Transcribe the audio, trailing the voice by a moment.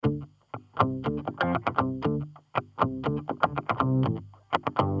Hey,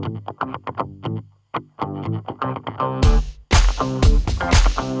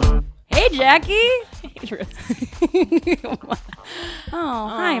 Jackie. Oh,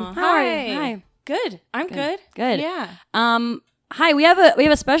 hi. How are you? Hi. Good. I'm good. Good. Yeah. Hi. We have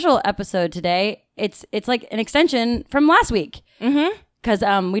a special episode today. It's like an extension from last week. Mm-hmm. Because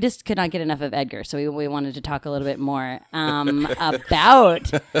we just could not get enough of Edgar, so we wanted to talk a little bit more about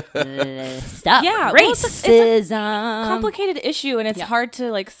stuff. Yeah, well, racism. it's a complicated issue, and it's hard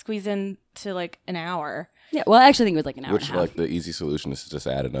to like squeeze into like an hour. Yeah, well, I actually think it was like an hour. Which, and a half. like, the easy solution is to just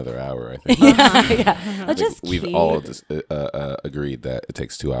add another hour, I think. yeah. Let's just We've keep... all just, agreed that it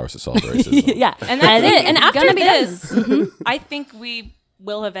takes 2 hours to solve racism. yeah, And that's it. And it's after gonna be this, I think we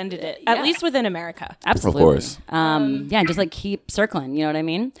will have ended it, at least within America. Absolutely. Of course. Yeah, just like keep circling. You know what I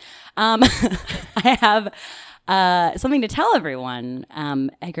mean? I have something to tell everyone.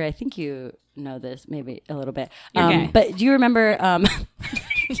 Edgar, I think you know this maybe a little bit. Okay. But do you remember?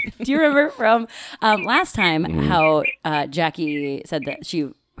 Do you remember from last time how Jackie said that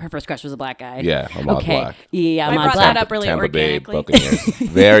her first crush was a black guy? Yeah, Ahmad Black. Yeah, I Ahmad brought Black. that up really Tampa Bay organically. Buccaneers.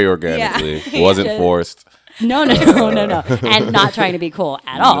 Very organically. Wasn't forced. No, and not trying to be cool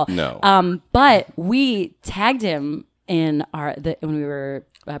at all. No. But we tagged him in when we were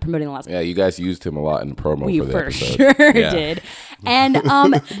promoting the last. Yeah, you guys used him a lot in the promo We for the for episode. sure Yeah. did. And then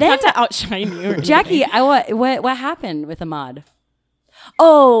Not to outshine you, or Jackie, anything. what happened with Ahmad?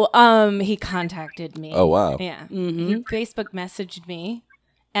 Oh, he contacted me. Oh, wow. Yeah. He Facebook messaged me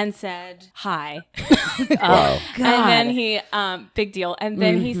and said hi. Wow. God. And then he, big deal. And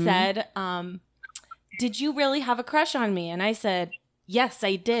then he said, did you really have a crush on me? And I said, yes,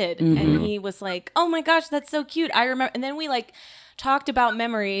 I did. And he was like, oh my gosh, that's so cute. I remember. And then we like talked about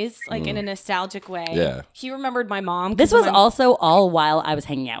memories, like in a nostalgic way. Yeah. He remembered my mom. This was also all while I was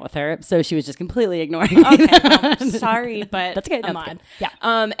hanging out with her, so she was just completely ignoring me. Okay, well, sorry, but That's okay. Ahmad. That's good.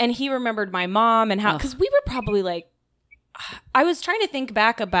 Yeah. And he remembered my mom and how, because we were probably like, I was trying to think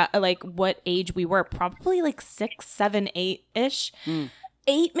back about like what age we were, probably like 6, 7, 8-ish.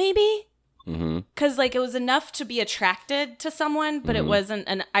 8 maybe? Because like it was enough to be attracted to someone, but it wasn't,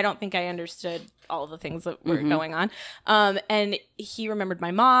 and I don't think I understood all the things that were going on. And he remembered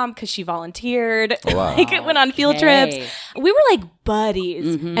my mom because she volunteered. Oh, wow. Like it went on field Okay. trips. We were like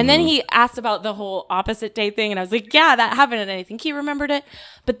buddies. And then he asked about the whole opposite day thing, and I was like, yeah, that happened, and I think he remembered it.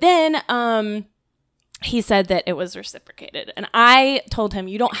 But then he said that it was reciprocated. And I told him,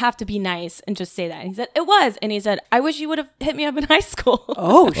 you don't have to be nice and just say that. And he said, it was. And he said, I wish you would have hit me up in high school.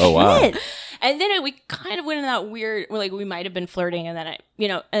 Oh, Oh, wow. shit. And then we kind of went in that weird, like we might have been flirting. And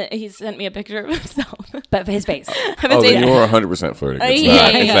then he sent me a picture of himself. But for his face. Oh, then you were 100% flirting. It's Yeah,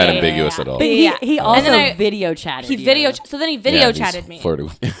 not, it's yeah, not yeah, ambiguous yeah. at all. But Yeah. he And also then video chatted. He you. video, so then he video Yeah, he's chatted me. flirting.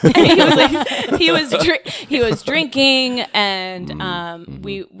 And he was like, he was drinking, and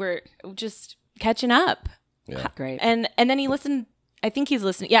we were just catching up. Yeah. Great. And then he listened. I think he's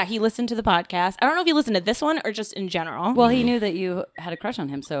listening. Yeah, he listened to the podcast. I don't know if he listened to this one or just in general. Well, he knew that you had a crush on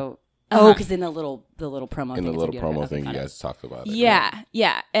him, so. Oh, because in the little promo In thing. the it little said promo okay, thing, got you it. guys talked about it. yeah,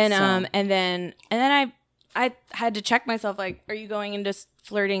 yeah. And So- and then I had to check myself. Like, are you going into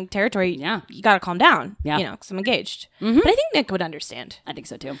flirting territory? Yeah. you got to calm down. Yeah. Because I'm engaged. But I think Nick would understand. I think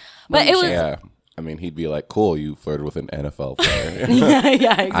so too. But it was Yeah. I mean, he'd be like, cool, you flirted with an NFL player. yeah,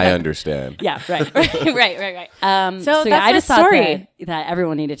 exactly. I understand. Yeah, right. right. So that's yeah, I my just thought story. that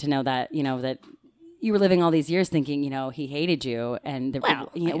everyone needed to know that, that you were living all these years thinking, he hated you, and Well,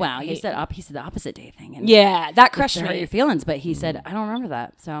 he said the opposite day thing, and Yeah, that to crushed hurt your me. feelings, but he said, I don't remember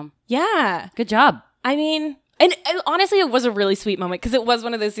that, so Yeah. good job. I mean, and honestly, it was a really sweet moment because it was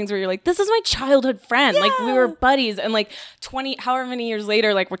one of those things where you're like, this is my childhood friend. Like, we were buddies. And like 20, however many years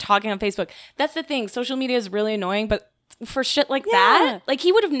later, like we're talking on Facebook. That's the thing. Social media is really annoying, but for shit like that, like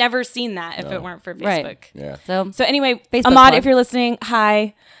he would have never seen that if it weren't for Facebook. Right. Yeah. So So anyway, Facebook Ahmad, plug. if you're listening,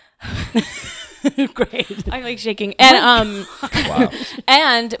 hi. great. I'm like shaking. And Wow.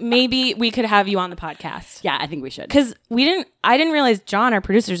 and maybe we could have you on the podcast. Yeah, I think we should. Because I didn't realize John, our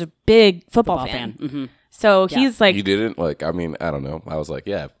producer, is a big football fan. Mm-hmm. So he's like, You didn't? Like, I mean, I don't know. I was like,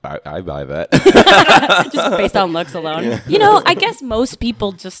 yeah, I buy that. Just based on looks alone. I guess most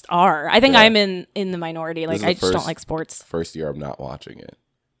people just are. I think Yeah. I'm in the minority. Like, is I the just don't first- like sports. First year I'm not watching it.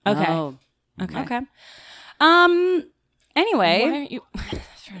 Okay. Oh, Okay. okay. Anyway. Why aren't you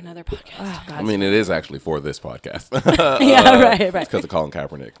for another podcast? Oh, God. I mean, it is actually for this podcast. Yeah, right. It's because of Colin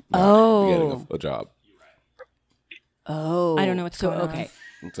Kaepernick. Oh. Getting a job. Oh, I don't know what's going on. Okay,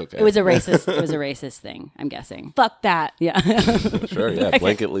 It's okay. It was a racist thing, I'm guessing. Fuck that. Yeah. Sure, yeah.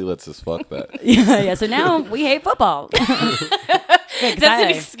 Blanketly lets us fuck that. yeah. So now we hate football. That's an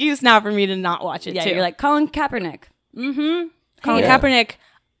excuse now for me to not watch it, Yeah, too. you're like Colin Kaepernick. Colin Yeah. Kaepernick,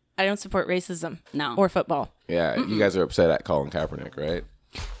 I don't support racism. No. Or football. Yeah, you guys are upset at Colin Kaepernick, right?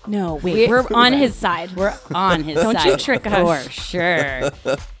 No, wait. We're on his side. We're on his side. Don't you trick us. For sure.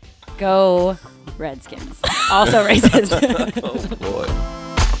 Go Redskins. Also racist. Oh, boy.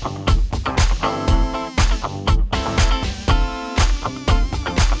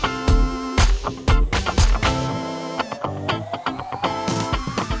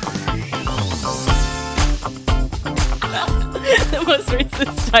 The most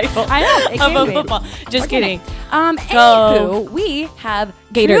racist title I know. It of can a be. football. Just kidding. Anywho, we have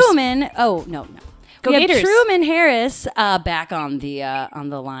Gators. Truman. Oh no. Go we have Gators. Truman Harris back on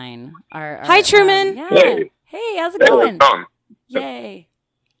the line. Hi, Truman. Yeah. Hey. Hey, how's it Hey, going? what's going? Yay.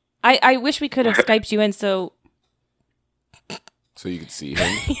 I wish we could have Skyped you in so... So you could see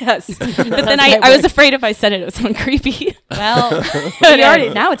him. Yes. But then I was afraid if I said it would sound creepy. Well, we already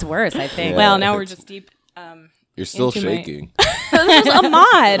now it's worse. I think. Yeah. Well, now we're just deep... You're still Into my- shaking. this was a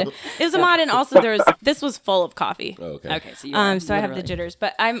mod. It was a mod, and also this was full of coffee. Oh, okay. Okay, so you So I have the jitters,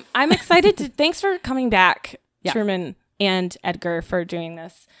 but I'm excited to. Thanks for coming back, Yeah. Truman and Edgar, for doing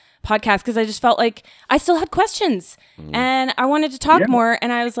this podcast, because I just felt like I still had questions and I wanted to talk more.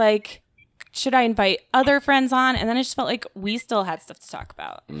 And I was like, should I invite other friends on? And then I just felt like we still had stuff to talk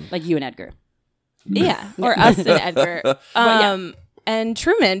about. like you and Edgar. Yeah, or us and Edgar, and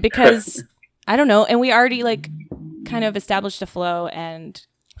Truman, because I don't know, and we already like kind of established a flow and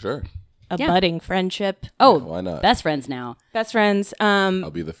Sure. a Yeah. budding friendship. Oh, Why not? best friends now. Best friends.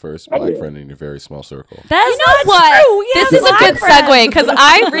 I'll be the first black friend in your very small circle. That's You know what? This is a good segue, because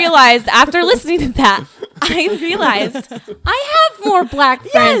I realized after listening to that, I realized I have more black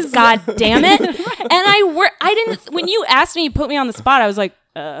friends. God damn it! And I didn't. When you asked me, you put me on the spot. I was like,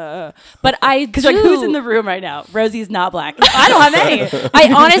 but I Because like, who's in the room right now? Rosie's not black. I don't have any.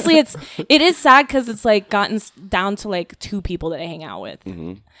 I honestly, it is sad because it's like gotten down to like 2 people that I hang out with.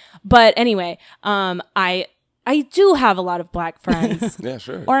 But anyway, I do have a lot of black friends, Yeah,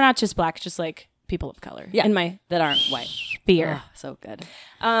 sure. or not just black, just like people of color. Yeah. in my That aren't white. sphere. Oh, so good.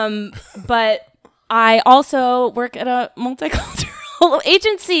 But I also work at a multicultural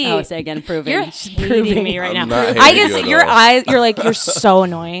agency. Oh, say again, proving. You're hating me right I'm now. not I hating you guess at your all. eyes. You're like you're so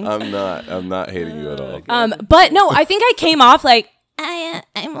annoying. I'm not hating you at all. But no, I think I came off like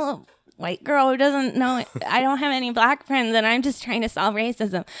I'm a white girl who doesn't know. I don't have any black friends, and I'm just trying to solve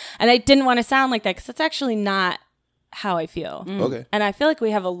racism. And I didn't want to sound like that because that's actually not how I feel. Okay. And I feel like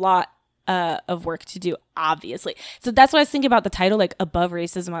we have a lot of work to do, obviously. So that's why I was thinking about the title, like Above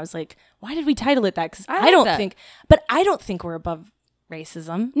Racism. I was like, why did we title it that? Because I I, like don't that. think, but I don't think we're above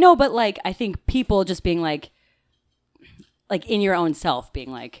racism. No, but like I think people just being like in your own self,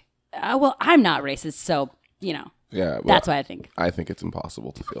 being like, well, I'm not racist, so you know. Yeah. Well, That's why I think. I think it's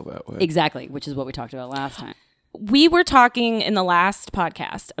impossible to feel that way. Exactly, which is what we talked about last time. We were talking in the last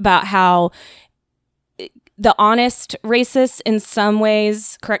podcast about how the honest racists, in some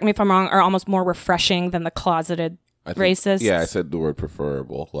ways, correct me if I'm wrong, are almost more refreshing than the closeted I think- racists. Yeah, I said the word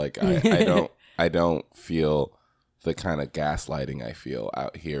preferable. Like I don't feel the kind of gaslighting I feel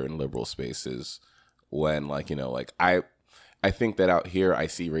out here in liberal spaces when I think that out here I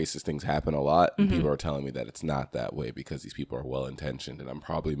see racist things happen a lot and people are telling me that it's not that way because these people are well intentioned and I'm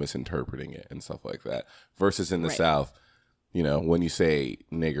probably misinterpreting it and stuff like that. Versus in the South, you know, when you say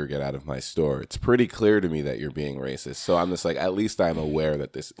nigger get out of my store, it's pretty clear to me that you're being racist. So I'm just like, at least I'm aware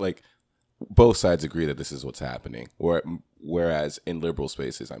that this, like, both sides agree that this is what's happening. Whereas in liberal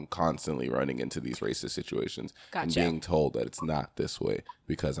spaces, I'm constantly running into these racist situations and Gotcha. being told that it's not this way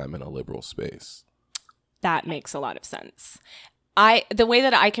because I'm in a liberal space. That makes a lot of sense. The way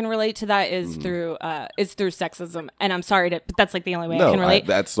that I can relate to that is through sexism, and I'm sorry but that's like the only way I can relate.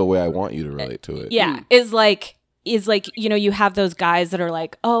 That's the way I want you to relate to it. Yeah, is like you know, you have those guys that are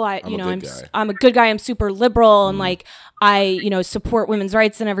like, oh, I'm a good guy, I'm super liberal, and like I support women's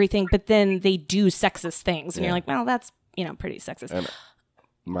rights and everything, but then they do sexist things, and you're like, well, that's pretty sexist. And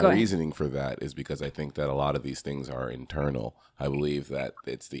my Go ahead. reasoning for that is because I think that a lot of these things are internal. I believe that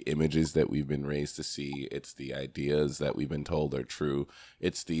it's the images that we've been raised to see. It's the ideas that we've been told are true.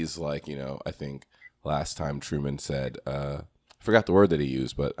 It's these, like, I think last time Truman said, I forgot the word that he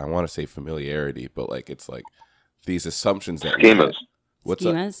used, but I want to say familiarity, but like, it's like these assumptions that Schemas. What's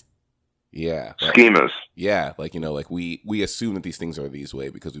up? Schemas. Yeah. Schemas. Yeah, like, like we assume that these things are these way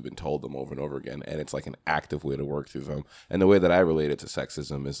because we've been told them over and over again, and it's like an active way to work through them. And the way that I relate it to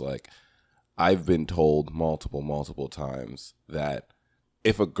sexism is like, I've been told multiple times that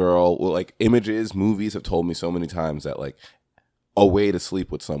if a girl, well, like images, movies have told me so many times that like a way to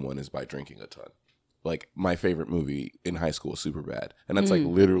sleep with someone is by drinking a ton. Like my favorite movie in high school was Superbad, and that's like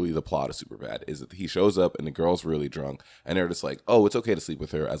literally the plot of Superbad is that he shows up and the girl's really drunk, and they're just like, oh, it's okay to sleep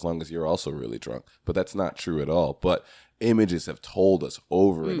with her as long as you're also really drunk. But that's not true at all. But images have told us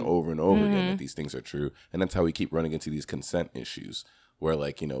over and over and over again that these things are true, and that's how we keep running into these consent issues. Where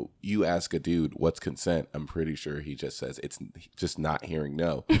like, you know, you ask a dude what's consent, I'm pretty sure he just says it's just not hearing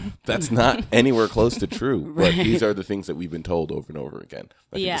no. That's not anywhere close to true. But these are the things that we've been told over and over again.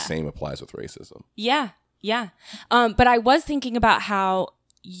 I think the same applies with racism. Yeah. But I was thinking about how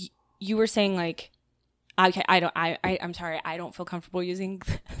you were saying like, okay, I'm sorry, I don't feel comfortable using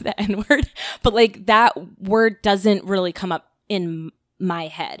the N word, but like that word doesn't really come up in my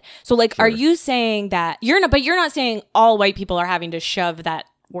head. So like, are you saying that you're not saying all white people are having to shove that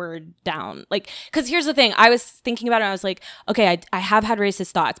word down? Like, because here's the thing, I was thinking about it, and I was like, okay, I have had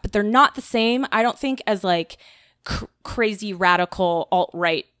racist thoughts, but they're not the same, I don't think, as like crazy radical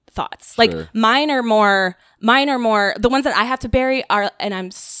alt-right thoughts. Like mine are more the ones that I have to bury are, and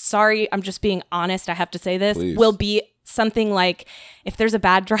I'm sorry, I'm just being honest, I have to say this, will be something like, if there's a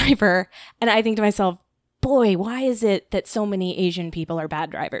bad driver and I think to myself, boy, why is it that so many Asian people are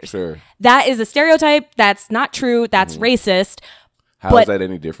bad drivers? Sure. That is a stereotype. That's not true. That's racist. How is that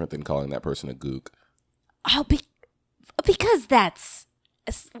any different than calling that person a gook? Oh, because that's...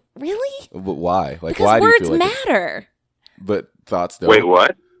 Really? But why? Like, because why words do you feel like matter. But thoughts don't. Wait,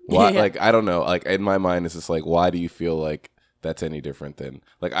 what? Why? Like, I don't know. Like, in my mind, it's just like, why do you feel like that's any different than...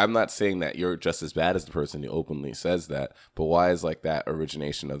 Like, I'm not saying that you're just as bad as the person who openly says that, but why is, like, that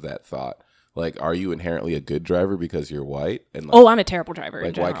origination of that thought? Like, are you inherently a good driver because you're white? And like, I'm a terrible driver.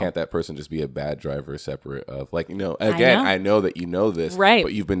 Like, why can't that person just be a bad driver separate of, like, you know, again, I know that you know this, right?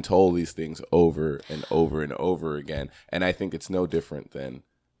 But you've been told these things over and over and over again. And I think it's no different than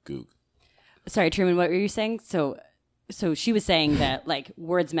gook. Sorry, Truman, what were you saying? So she was saying that, like,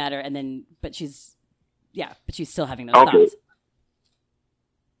 words matter, and then, but she's still having those thoughts.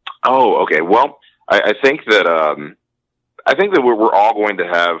 Oh, okay. Well, I think that, we're all going to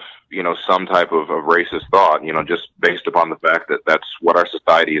have, you know, some type of racist thought, you know, just based upon the fact that that's what our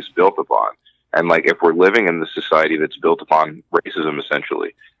society is built upon. And like, if we're living in the society that's built upon racism,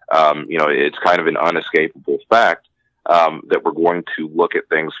 essentially, you know, it's kind of an unescapable fact that we're going to look at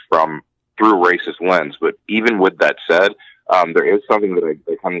things through a racist lens. But even with that said, there is something that I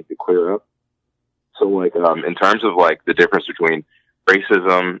kind of need to clear up. So like, in terms of like the difference between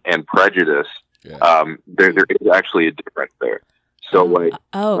racism and prejudice, there is actually a difference there. So like,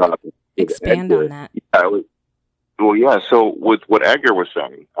 expand on that. Yeah, so with what Edgar was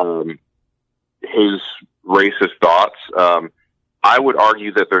saying, his racist thoughts, I would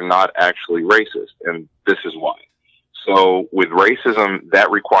argue that they're not actually racist, and this is why. So with racism,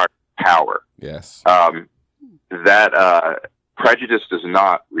 that requires power. Yes. That prejudice does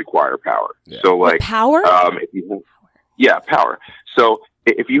not require power. Yeah. So like power. Power. So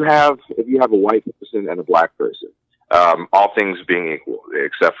if you have a white person and a black person, all things being equal,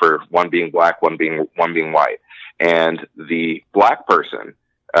 except for one being black, one being white, and the black person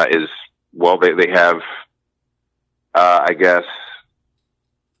they have, I guess,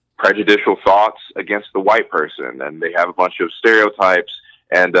 prejudicial thoughts against the white person, and they have a bunch of stereotypes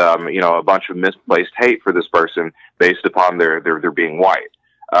and you know, a bunch of misplaced hate for this person based upon their being white.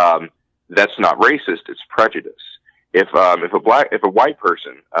 That's not racist; it's prejudice. If a white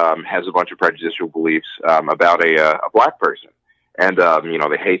person has a bunch of prejudicial beliefs about a black person, and you know,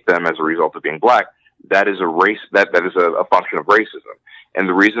 they hate them as a result of being black, that is a function of racism. And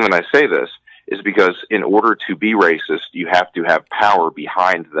the reason that I say this is because in order to be racist, you have to have power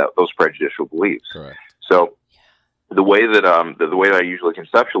behind those prejudicial beliefs. Correct. So the way that I usually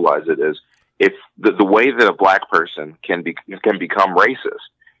conceptualize it is, if the way that a black person can become racist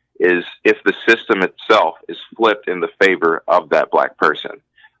is if the system itself is flipped in the favor of that black person.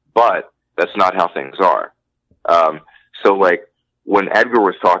 But that's not how things are. So like, when Edgar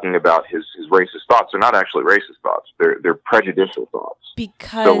was talking about his racist thoughts, they're not actually racist thoughts. They're prejudicial thoughts.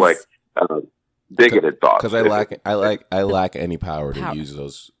 Because so like, bigoted thoughts. Because I lack any power to use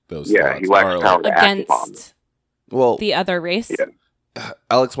those thoughts. Yeah, he lacks power to act upon them. Well, the other race. Yeah.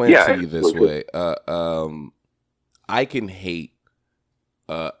 I'll explain it to you this way. I can hate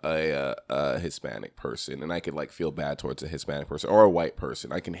a Hispanic person, and I can like feel bad towards a Hispanic person or a white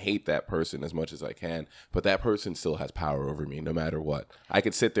person. I can hate that person as much as I can, but that person still has power over me no matter what. I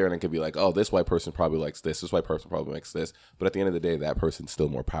could sit there and I could be like, oh, this white person probably likes this white person probably likes this, but at the end of the day, that person's still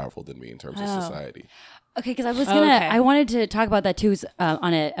more powerful than me in terms of society. Okay, because I wanted to talk about that too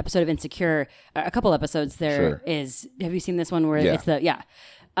on an episode of Insecure, a couple episodes. There is. Have you seen this one where it's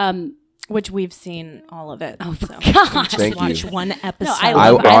which we've seen all of it. Oh, so gosh. just watch one episode. No, I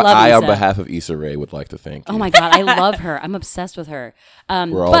love on behalf of Issa Rae, would like to thank you. Oh my God, I love her. I'm obsessed with her.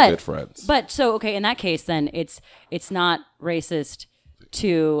 We're all good friends. But so, okay, in that case, then it's not racist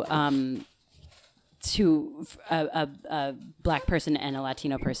to a black person and a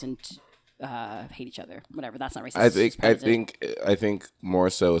Latino person hate each other. Whatever, that's not racist. I think more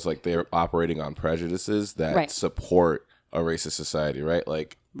so it's like they're operating on prejudices that support a racist society, right?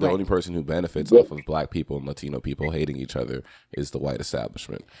 Like the only person who benefits off of black people and Latino people hating each other is the white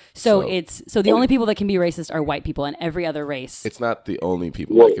establishment. So the only people that can be racist are white people, and every other race. It's not the only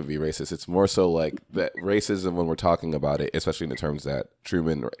people that can be racist. It's more so like that racism when we're talking about it, especially in the terms that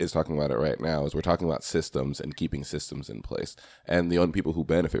Truman is talking about it right now, is we're talking about systems and keeping systems in place. And the only people who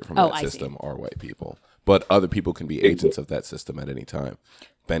benefit from that system are white people. But other people can be agents of that system at any time.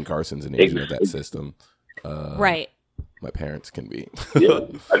 Ben Carson's an agent of that system. Right. My parents can be. Yeah.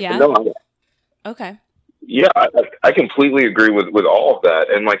 Okay. Yeah, I completely agree with all of that.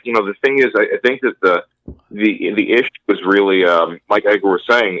 And like, the thing is, I think that the issue is really, like Edgar was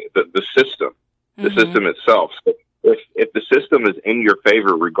saying, the system, the system itself. So if the system is in your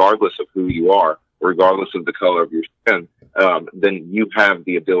favor, regardless of who you are, regardless of the color of your skin, then you have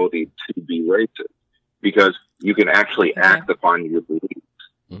the ability to be racist because you can actually act upon your beliefs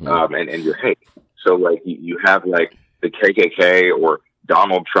and your hate. So like you have like the KKK or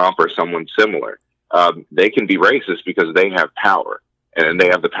Donald Trump or someone similar. They can be racist because they have power and they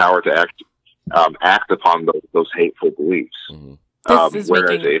have the power to act upon those hateful beliefs.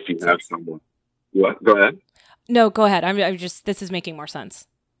 Whereas if you have someone, what? Go ahead. No, go ahead. I'm just. This is making more sense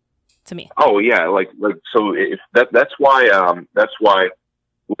to me. Oh yeah, like so. That's why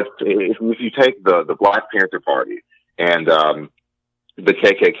if you take the Black Panther Party and the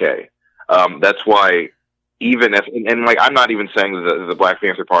KKK, that's why. Even if, and like, I'm not even saying that the Black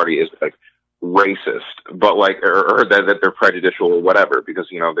Panther Party is like racist, but like, or that they're prejudicial or whatever, because,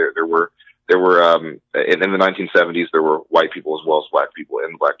 there were in the 1970s, there were white people as well as black people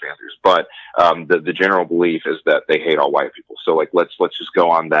in the Black Panthers. But, the general belief is that they hate all white people. So like, let's just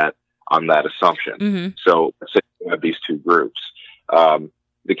go on that assumption. Mm-hmm. So let's say we have these two groups. The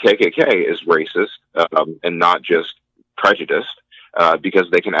KKK is racist, and not just prejudiced,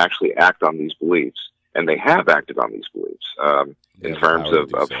 because they can actually act on these beliefs. And they have acted on these beliefs in terms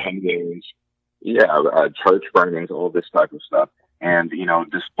of hangings, church burnings, all this type of stuff. And,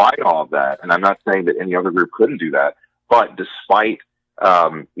 despite all of that, and I'm not saying that any other group couldn't do that, but despite,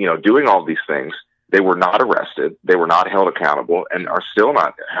 doing all these things, they were not arrested, they were not held accountable, and are still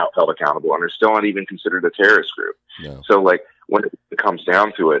not held accountable, and are still not even considered a terrorist group. No. So, like, when it comes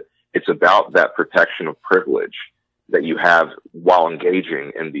down to it, it's about that protection of privilege that you have while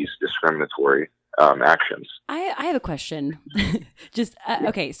engaging in these discriminatory actions. I have a question. Just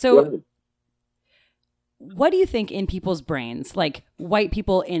okay, so what do you think in people's brains, like white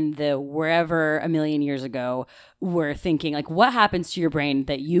people in the wherever a million years ago were thinking, like what happens to your brain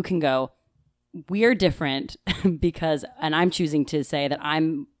that you can go, we're different because, and I'm choosing to say that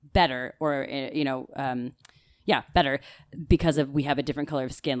I'm better or, better because of we have a different color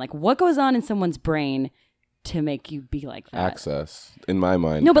of skin. Like what goes on in someone's brain to make you be like that? Access, in my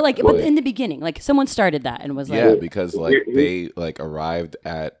mind. No, but like in the beginning, like someone started that and was like, yeah, because like they like arrived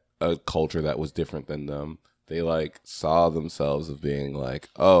at a culture that was different than them. They like saw themselves as being like,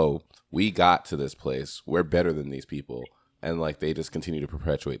 oh, we got to this place, we're better than these people, and like they just continue to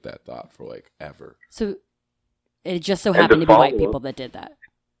perpetuate that thought for like ever. So it just so happened to be white people that did that.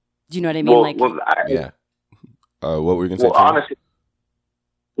 Do you know what I mean? What were you gonna say? Honestly.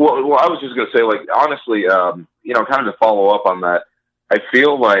 Well, I was just going to say, like, honestly, kind of to follow up on that, I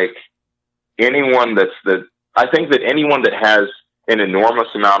feel like I think that anyone that has an enormous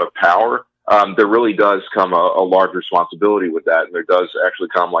amount of power, there really does come a large responsibility with that. And there does actually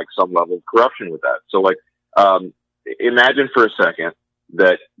come like some level of corruption with that. So like, imagine for a second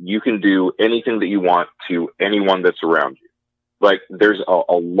that you can do anything that you want to anyone that's around you. Like there's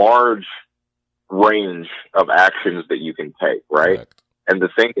a large range of actions that you can take, right? Correct. And the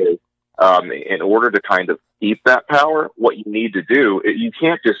thing is, in order to kind of keep that power, what you need to do, you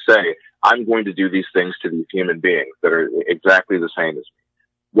can't just say, I'm going to do these things to these human beings that are exactly the same as me.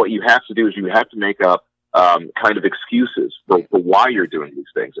 What you have to do is you have to make up kind of excuses for why you're doing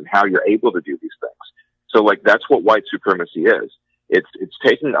these things and how you're able to do these things. So, like, that's what white supremacy is. It's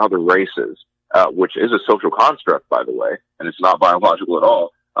taking other races, which is a social construct, by the way, and it's not biological at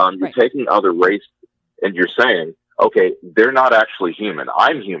all. You're taking other races and you're saying, okay, they're not actually human.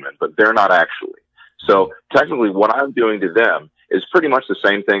 I'm human, but they're not actually. So technically what I'm doing to them is pretty much the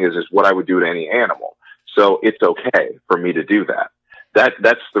same thing as what I would do to any animal. So it's okay for me to do that.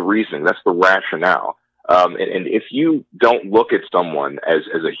 That's the reason. That's the rationale. And if you don't look at someone as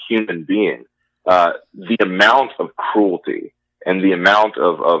a human being, the amount of cruelty and the amount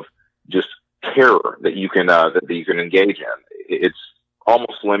of just terror that you can engage in, it's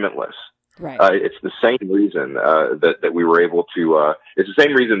almost limitless. Right. It's the same reason that we were able to. It's the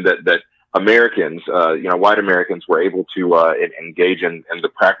same reason that Americans, white Americans, were able to engage in the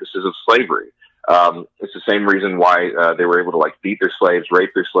practices of slavery. It's the same reason why they were able to beat their slaves,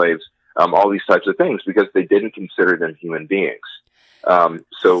 rape their slaves, all these types of things, because they didn't consider them human beings.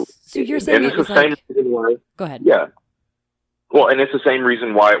 So you're saying it's the same reason why. Go ahead. Yeah. Well, and it's the same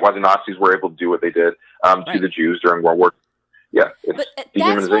reason why the Nazis were able to do what they did to the Jews during World War. Yeah, it's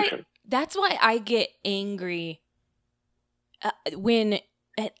dehumanization. That's why I get angry when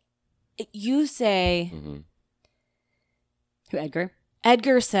you say, Who, Edgar?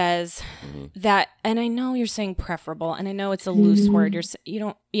 Edgar says that, and I know you're saying preferable, and I know it's a loose word. You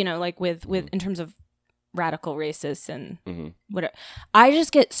don't, with in terms of radical racists and whatever. I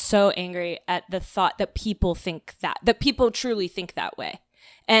just get so angry at the thought that people think that people truly think that way.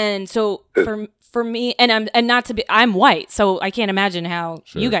 And so for me, and I'm white, so I can't imagine how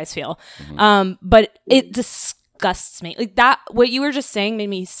you guys feel. But it disgusts me. Like that, what you were just saying made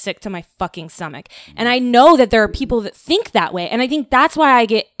me sick to my fucking stomach. And I know that there are people that think that way. And I think that's why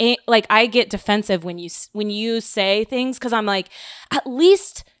I get defensive when you say things, because I'm like, at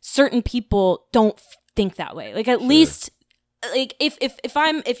least certain people don't think that way. Like at least, like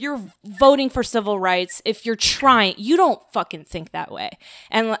if you're voting for civil rights, if you're trying, you don't fucking think that way.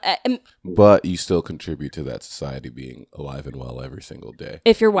 But you still contribute to that society being alive and well every single day.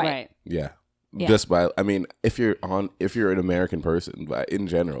 If you're white. Right. Yeah. Just by, if you're an American person, but in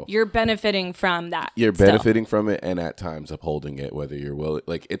general, you're benefiting from that. You're benefiting from it, and at times upholding it, whether you're willing.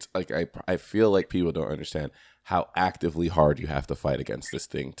 Like it's like I feel like people don't understand how actively hard you have to fight against this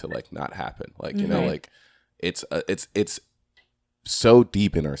thing to not happen. It's so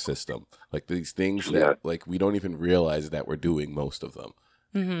deep in our system. Like these things that we don't even realize that we're doing most of them.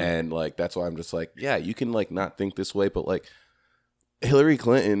 And that's why I'm just you can not think this way, but Hillary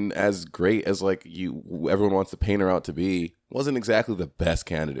Clinton, as great as everyone wants to paint her out to be, wasn't exactly the best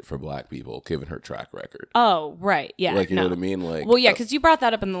candidate for Black people given her track record. Oh, right. Yeah. You know what I mean? Well, yeah, because you brought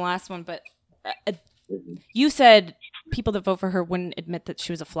that up in the last one, but you said people that vote for her wouldn't admit that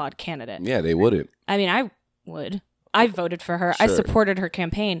she was a flawed candidate. Yeah, they wouldn't. I mean, I would. I voted for her. Sure. I supported her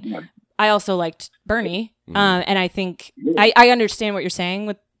campaign. Yeah. I also liked Bernie. And I think I understand what you're saying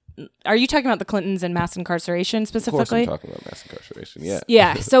with. Are you talking about the Clintons and mass incarceration specifically? Of course I'm talking about mass incarceration, yeah.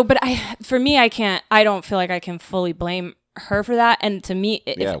 Yeah, so, but I don't feel like I can fully blame her for that. And to me...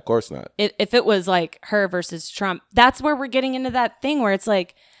 of course not. If it was her versus Trump, that's where we're getting into that thing where it's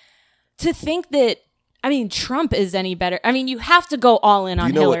to think that, Trump is any better. You have to go all in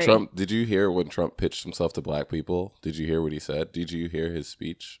on Hillary. Did you hear when Trump pitched himself to Black people? Did you hear what he said? Did you hear his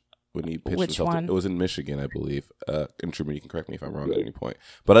speech? When he pitched Which one? It was in Michigan, I believe. And Truman, you can correct me if I'm wrong at any point.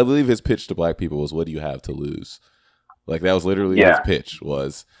 But I believe his pitch to Black people was, "What do you have to lose?" That was literally his pitch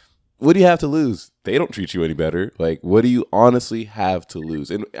was, "What do you have to lose? They don't treat you any better. What do you honestly have to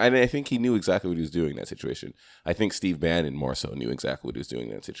lose?" And I think he knew exactly what he was doing in that situation. I think Steve Bannon more so knew exactly what he was doing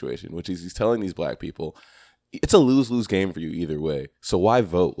in that situation, which is he's telling these Black people, it's a lose-lose game for you either way. So why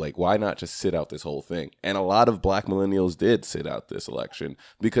vote? Why not just sit out this whole thing? And a lot of Black millennials did sit out this election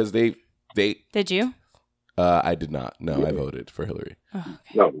because they Did you? I did not. No, I voted for Hillary. Oh,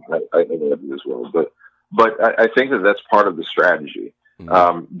 okay. No, I did as well. But I think that's part of the strategy.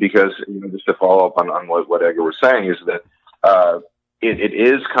 Because just to follow up on what Edgar was saying is that it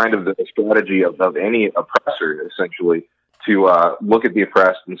is kind of the strategy of any oppressor, essentially, to look at the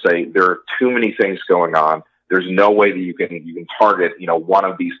oppressed and say, there are too many things going on. There's no way that you can target, one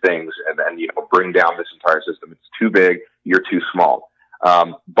of these things and then, bring down this entire system. It's too big. You're too small.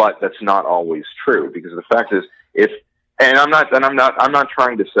 But that's not always true, because the fact is, I'm not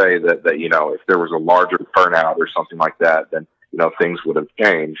trying to say that if there was a larger turnout or something like that, then, things would have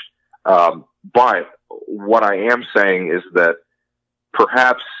changed. But what I am saying is that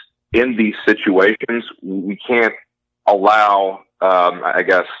perhaps in these situations, we can't allow, I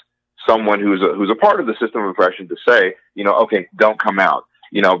guess, someone who's a part of the system of oppression to say, okay, don't come out,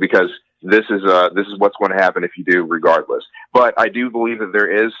 because this is what's going to happen if you do, regardless. But I do believe that there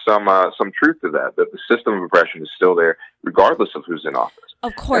is some truth to that the system of oppression is still there, regardless of who's in office.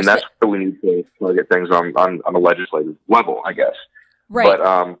 Of course, and that's where we need to target things on a legislative level, I guess. Right. But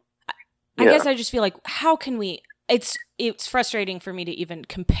I guess I just feel how can we? it's frustrating for me to even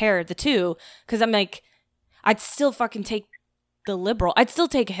compare the two, because I'm like, I'd still fucking take the liberal. I'd still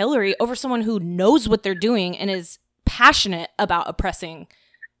take Hillary over someone who knows what they're doing and is passionate about oppressing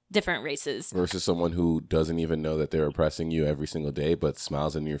different races. Versus someone who doesn't even know that they're oppressing you every single day, but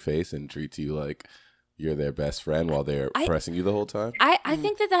smiles in your face and treats you like you're their best friend while they're oppressing you the whole time. I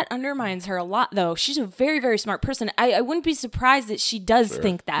think that undermines her a lot, though. She's a very, very smart person. I wouldn't be surprised that she does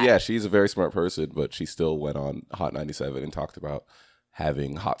think that. Yeah, she's a very smart person, but she still went on Hot 97 and talked about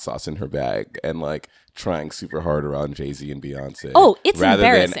having hot sauce in her bag and like trying super hard around Jay-Z and Beyonce. Oh, it's rather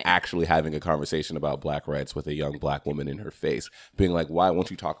embarrassing. than actually having a conversation about black rights with a young black woman in her face, being like, why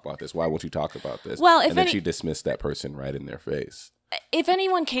won't you talk about this? Why won't you talk about this? Well, and then she dismissed that person right in their face. If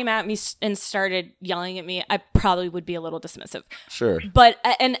anyone came at me and started yelling at me, I probably would be a little dismissive. Sure. But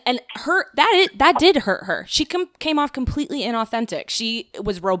and her that did hurt her. She came off completely inauthentic. She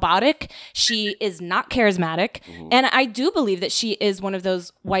was robotic. She is not charismatic. Mm-hmm. And I do believe that she is one of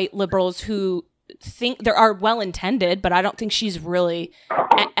those white liberals who think there are well intended, but I don't think she's really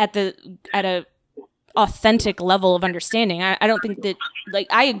at a authentic level of understanding. I don't think that, like,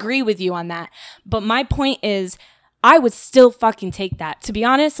 I agree with you on that. But my point is, I would still fucking take that, to be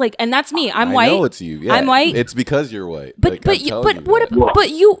honest. Like, and that's me. I'm white. I know it's you. Yeah, I'm white. It's because you're white. But like, but you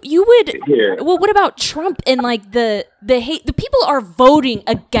would. Yeah. Well, what about Trump and like the hate? The people are voting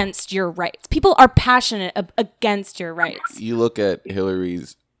against your rights. People are passionate against your rights. You look at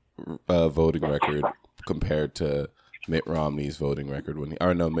Hillary's voting record compared to Mitt Romney's voting record Mitt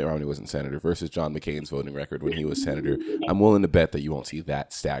Romney wasn't senator, versus John McCain's voting record when he was senator. I'm willing to bet that you won't see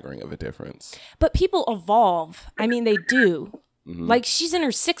that staggering of a difference. But people evolve. I mean, they do. Mm-hmm. Like, she's in her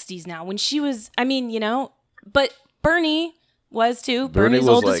 60s now. When she was, I mean, you know, but Bernie was too. Bernie's was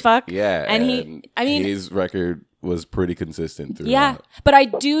old as fuck. Yeah, and his record was pretty consistent throughout. Yeah, but I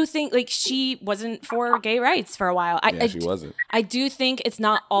do think, like, she wasn't for gay rights for a while. She wasn't. I do think it's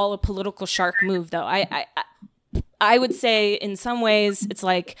not all a political shark move, though. I would say in some ways it's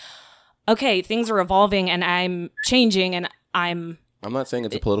like, okay, things are evolving and I'm changing and I'm not saying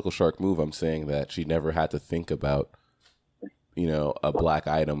it's a political shark move. I'm saying that she never had to think about, you know, a black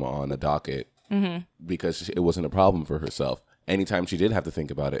item on a docket because it wasn't a problem for herself. Anytime she did have to think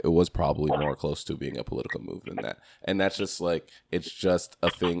about it, it was probably more close to being a political move than that. And that's just like, it's just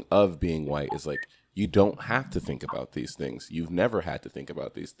a thing of being white. It's like, you don't have to think about these things. You've never had to think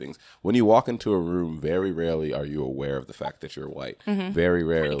about these things. When you walk into a room, very rarely are you aware of the fact that you're white. Very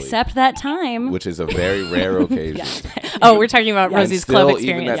rarely. Except that time. Which is a very rare occasion. Oh, we're talking about Rosie's club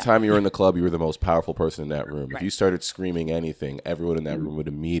experience. Even that time you were in the club, you were the most powerful person in that room. If you started screaming anything, everyone in that room would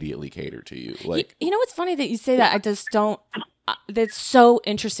immediately cater to you. Like, you know what's funny that you say that? I just don't. That's so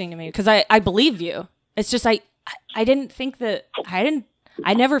interesting to me because I believe you. It's just I didn't think that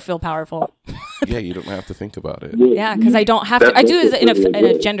I never feel powerful. Yeah, you don't have to think about it. Yeah, because I don't have to. I do it in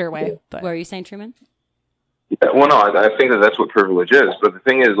a gender way. But. What were you saying, Truman? Yeah, well, no, I think that's what privilege is. But the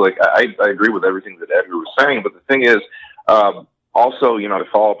thing is, like, I agree with everything that Edgar was saying. But the thing is, also, you know, to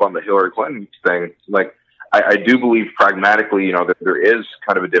follow up on the Hillary Clinton thing, like, I do believe pragmatically, you know, that there is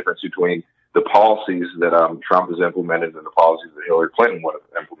kind of a difference between the policies that Trump has implemented and the policies that Hillary Clinton would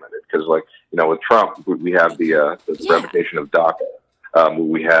have implemented. Because, like, you know, with Trump, we have the revocation of DACA.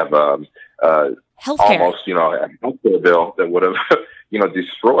 We have healthcare. almost, you know, a healthcare bill that would have, you know,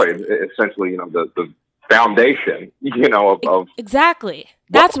 destroyed essentially, you know, the foundation, you know, of exactly.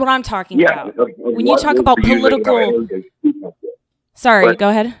 That's what I'm talking about. When you talk about political. Sorry, go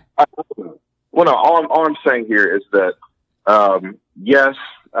ahead. Well, no, all I'm saying here is that, yes,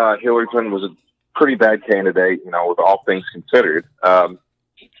 Hillary Clinton was a pretty bad candidate, you know, with all things considered.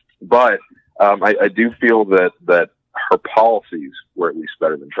 But I do feel that her policies were at least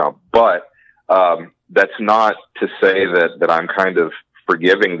better than Trump. But that's not to say that I'm kind of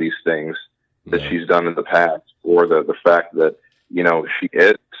forgiving these things that she's done in the past, or the fact that, you know, she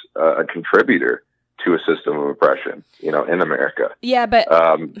is a contributor to a system of oppression, you know, in America. Yeah, but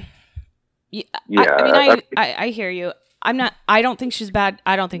yeah, I hear you. I don't think she's bad.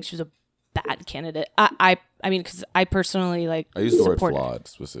 I don't think she's a bad candidate. I mean, because I personally I use the word flawed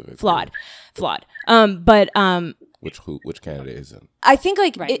specifically. Flawed. But which candidate isn't? I think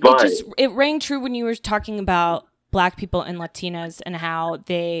it rang true when you were talking about Black people and Latinas and how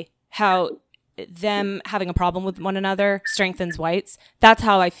them having a problem with one another strengthens whites. That's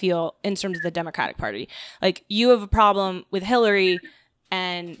how I feel in terms of the Democratic Party. Like, you have a problem with Hillary,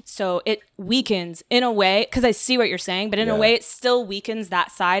 and so it weakens in a way, because I see what you're saying, but in a way it still weakens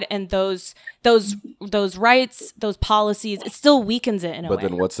that side, and those rights, those policies, it still weakens it in a way. But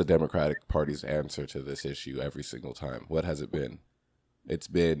then what's the Democratic Party's answer to this issue every single time? What has it been? It's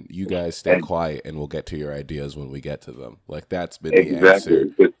been, you guys stay quiet and we'll get to your ideas when we get to them. Like, that's been the answer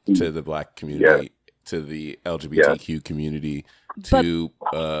to the Black community, to the LGBTQ community, to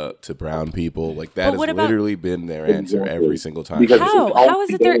brown people. Like, that has literally been their answer every single time. How is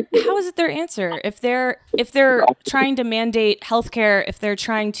it their answer? If they're trying to mandate healthcare, if they're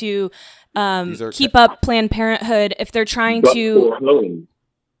trying to keep up Planned Parenthood, if they're trying to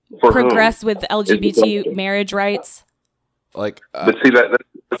progress with LGBT marriage rights. Like, but see that.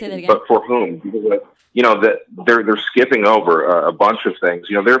 Say that again. But for whom? Because, you know, that they're skipping over a bunch of things.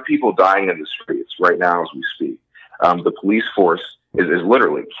 You know, there are people dying in the streets right now as we speak. The police force is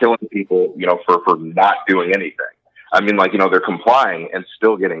literally killing people, you know, for not doing anything. I mean, like, you know, they're complying and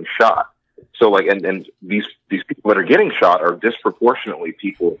still getting shot. So, like, and these people that are getting shot are disproportionately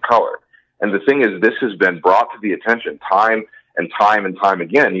people of color. And the thing is, this has been brought to the attention time and time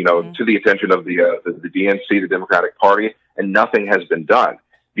again, you know, to the attention of the DNC, the Democratic Party, and nothing has been done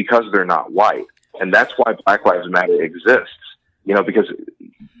because they're not white. And that's why Black Lives Matter exists, you know, because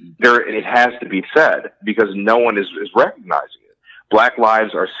it has to be said, because no one is recognizing it. Black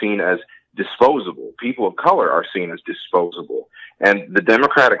lives are seen as disposable. People of color are seen as disposable. And the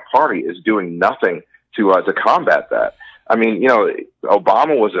Democratic Party is doing nothing to combat that. I mean, you know,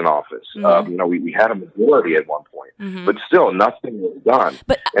 Obama was in office. You know, we had a majority at one point, but still nothing was done.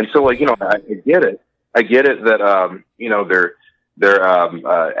 And so, like, you know, I get it. I get it that, you know, they're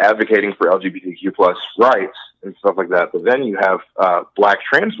advocating for LGBTQ plus rights and stuff like that. But then you have Black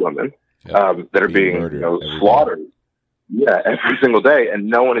trans women that are being, you know, slaughtered. Every single day, and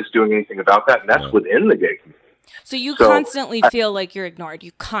no one is doing anything about that. And that's within the gay community. So you constantly feel like you're ignored.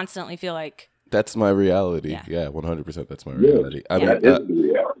 You constantly feel like that's my reality. Yeah, 100%. That's my reality. I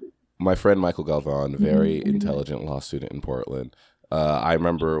mean, my friend Michael Galvan, very intelligent law student in Portland. I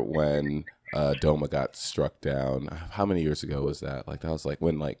remember when DOMA got struck down. How many years ago was that? Like, that was like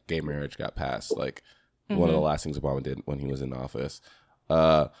when like gay marriage got passed. Like one of the last things Obama did when he was in office.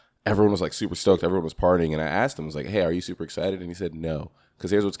 Everyone was like super stoked. Everyone was partying, and I asked him, I was like, "Hey, are you super excited?" And he said, "No," because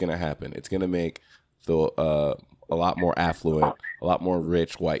here's what's going to happen. It's going to make the a lot more affluent, a lot more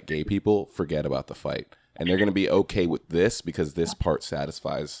rich white gay people forget about the fight, and they're going to be okay with this because this part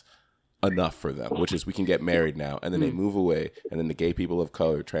satisfies enough for them, which is we can get married now, and then they move away, and then the gay people of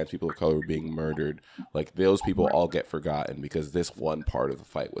color, trans people of color, were being murdered. Like, those people all get forgotten because this one part of the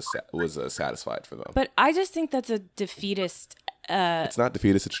fight was satisfied for them. But I just think that's a defeatist. It's not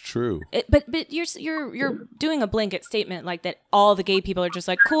defeatist. It's true. But you're doing a blanket statement like that. All the gay people are just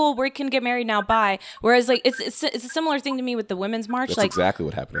like, cool, we can get married now. Bye. Whereas like it's a similar thing to me with the Women's March. That's like exactly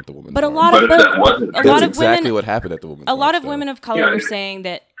what happened at the Women's March. What happened at the Women's March. A lot of women of color are saying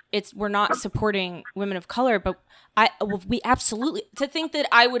that we're not supporting women of color, but we absolutely, to think that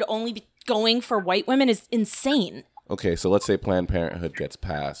I would only be going for white women is insane. Okay, so let's say Planned Parenthood gets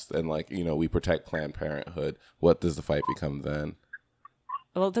passed and, like, you know, we protect Planned Parenthood. What does the fight become then?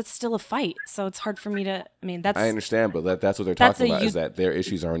 Well, that's still a fight, so it's hard for me to, I mean, that's... I understand, but that's what they're talking about, is that their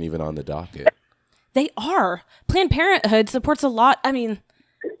issues aren't even on the docket. They are. Planned Parenthood supports a lot, I mean,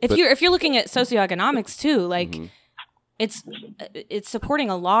 if you're looking at socioeconomics too, like, it's supporting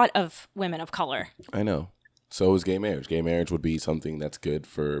a lot of women of color. I know. So is gay marriage. Gay marriage would be something that's good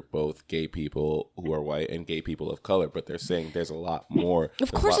for both gay people who are white and gay people of color. But they're saying there's a lot more.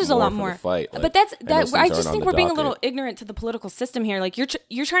 Of course, there's a lot more. Fight. Like, but I just think we're being a little ignorant to the political system here. Like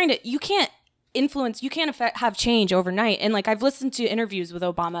you're trying to, you can't influence, you can't have change overnight. And like I've listened to interviews with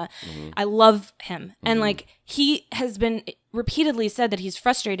Obama. I love him, and like he has been repeatedly said that he's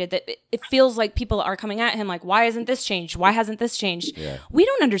frustrated, that it feels like people are coming at him like, why isn't this changed? Why hasn't this changed? Yeah. We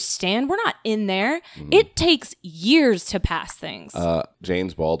don't understand. We're not in there. It takes years to pass things.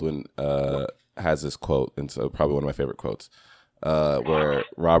 James Baldwin has this quote, and so probably one of my favorite quotes, where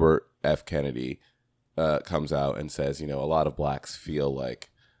Robert F. Kennedy comes out and says, you know, a lot of blacks feel like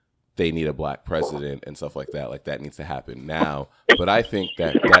they need a black president and stuff like that. Like, that needs to happen now. But I think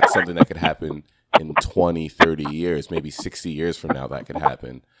that that's something that could happen in 20, 30 years, maybe 60 years from now, that could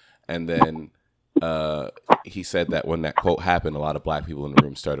happen. And then he said that when that quote happened, a lot of black people in the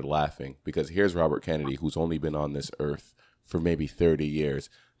room started laughing, because here's Robert Kennedy, who's only been on this earth for maybe 30 years,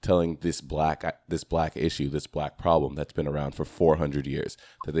 telling this black issue, this black problem that's been around for 400 years,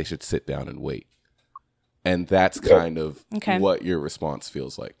 that they should sit down and wait. And that's kind of what your response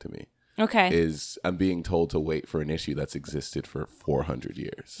feels like to me. Okay. Is I'm being told to wait for an issue that's existed for 400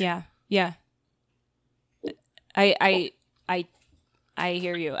 years. Yeah. Yeah. I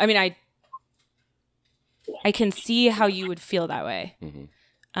hear you. I mean, I can see how you would feel that way.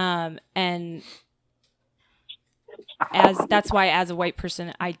 And that's why as a white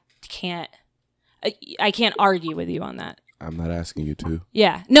person, I can't argue with you on that. I'm not asking you to.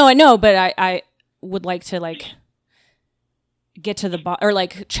 Yeah. No, I know, but I would like to like get to the or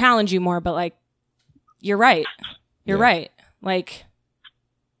like challenge you more, but like you're right. You're right. Like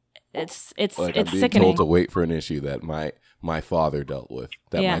it's like I'm being sickening. told to wait for an issue that my father dealt with,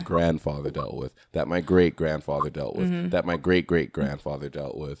 that my grandfather dealt with, that my great grandfather dealt with, that my great great grandfather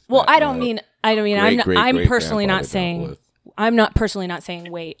dealt with. Well, I don't mean I'm personally not saying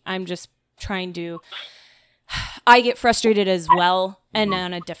wait. I'm just trying to I get frustrated as well and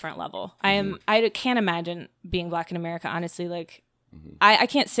on a different level. I can't imagine being Black in America, honestly. Like I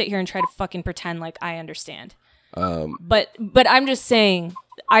can't sit here and try to fucking pretend like I understand. But I'm just saying,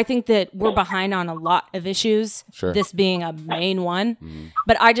 I think that we're behind on a lot of issues, this being a main one.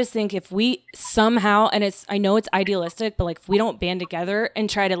 But I just think if we somehow, and I know it's idealistic, but like if we don't band together and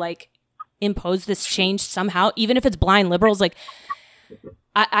try to like impose this change somehow, even if it's blind liberals, like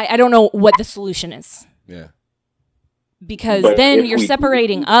I don't know what the solution is. Yeah. Because then you're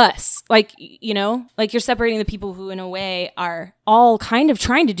separating us, like, you know, like you're separating the people who in a way are all kind of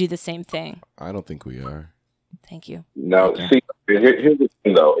trying to do the same thing. I don't think we are. Thank you. No, see, here's the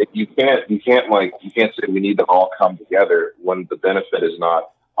thing though. You can't say we need to all come together when the benefit is not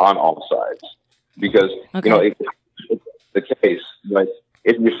on all sides. Because, you know, it's the case, like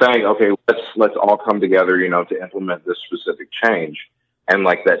if you're saying, okay, let's all come together, you know, to implement this specific change, and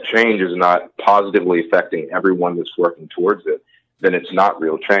like that change is not positively affecting everyone that's working towards it, then it's not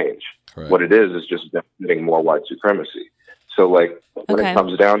real change. Right. What it is just benefiting more white supremacy. So like when it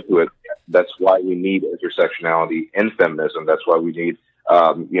comes down to it, that's why we need intersectionality in feminism. That's why we need,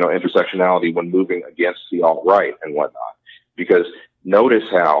 you know, intersectionality when moving against the alt-right and whatnot. Because notice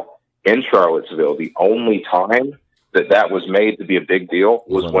how in Charlottesville, the only time that was made to be a big deal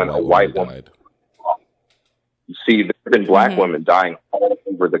was when a white woman died. See, there have been Black women dying all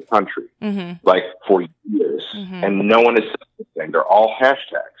over the country, like for years, and no one is saying anything. They're all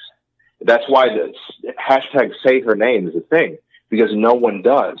hashtags. That's why the hashtag say her name is a thing, because no one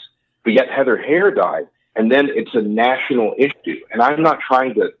does. But yet Heather Hare died, and then it's a national issue. And I'm not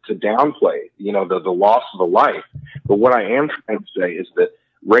trying to downplay, you know, the loss of a life. But what I am trying to say is that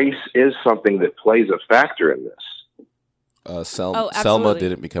race is something that plays a factor in this. Selma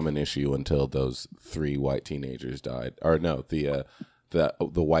didn't become an issue until those 3 white teenagers died. Or no, the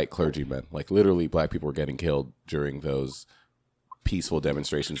white clergymen. Like literally, Black people were getting killed during those peaceful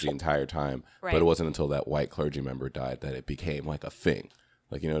demonstrations the entire time. Right. But it wasn't until that white clergy member died that it became like a thing.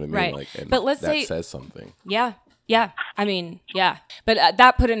 Like, you know what I mean? Right. Like, and but let's that say says something. Yeah. Yeah. I mean, yeah. But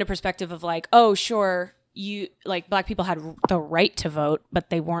that put into perspective of like, oh, sure. You like Black people had the right to vote,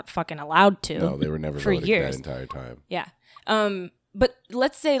 but they weren't fucking allowed to. No, they were never for voting years. That entire time. Yeah. But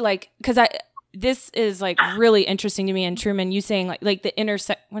let's say like, because this is like really interesting to me, and Truman, you saying like the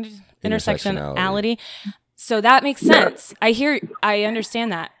intersectionality. So that makes sense. I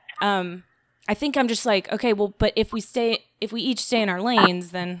understand that. I think I'm just like, okay, well, but if we each stay in our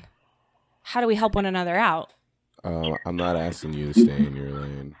lanes, then how do we help one another out? I'm not asking you to stay in your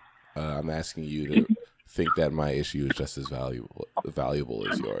lane. I'm asking you to think that my issue is just as valuable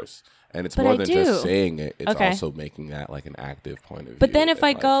as yours. And it's more than just saying it. It's also making that like an active point of view. But then if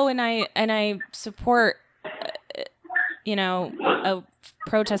I go and I support, you know, a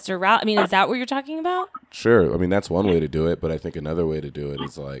protester route, I mean, is that what you're talking about? Sure. I mean, that's one way to do it. But I think another way to do it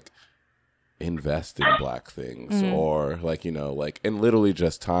is like invest in Black things or like, you know, like, and literally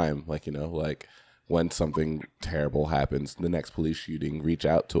just time, like, you know, like when something terrible happens, the next police shooting, reach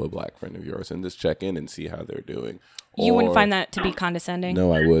out to a Black friend of yours and just check in and see how they're doing. You wouldn't find that to be condescending?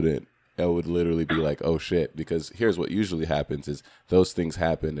 No, I wouldn't. I would literally be like, oh shit, because here's what usually happens is those things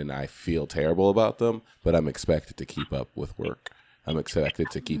happen and I feel terrible about them, but I'm expected to keep up with work. I'm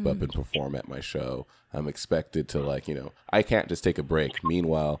expected to keep up and perform at my show. I'm expected to like, you know, I can't just take a break.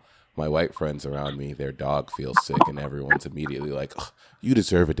 Meanwhile, my white friends around me, their dog feels sick and everyone's immediately like, oh, you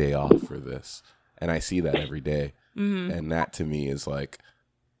deserve a day off for this. And I see that every day. And that to me is like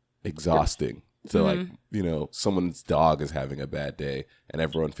exhausting. So like, you know, someone's dog is having a bad day and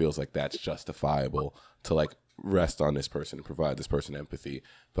everyone feels like that's justifiable to like rest on this person and provide this person empathy.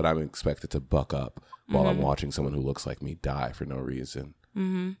 But I'm expected to buck up while I'm watching someone who looks like me die for no reason.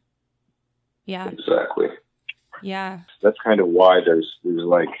 Yeah. Exactly. Yeah. That's kind of why there's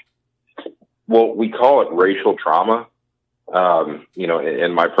like, well, we call it racial trauma, you know,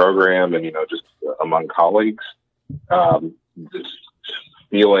 in my program and, you know, just among colleagues, this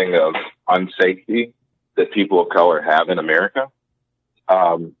feeling of unsafety that people of color have in America,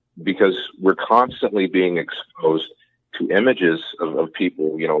 because we're constantly being exposed to images of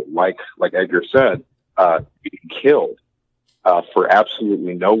people, you know, like Edgar said, being killed for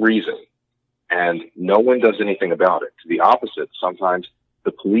absolutely no reason. and no one does anything about it. To the opposite, sometimes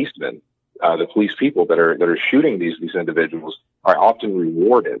the policemen, the police people that are shooting these individuals are often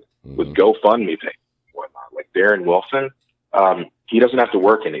rewarded with GoFundMe payments and whatnot. Like Darren Wilson, he doesn't have to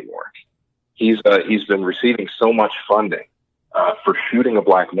work anymore. He's been receiving so much funding for shooting a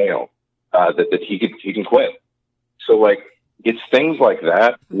black male that he can quit. So like it's things like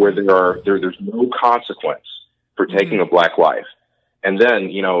that where there's no consequence for taking a black life, and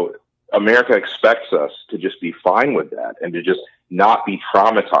then America expects us to just be fine with that and to just not be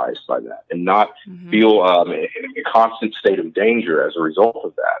traumatized by that and not feel in a constant state of danger as a result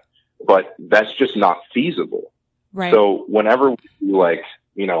of that. But that's just not feasible. Right. So whenever we do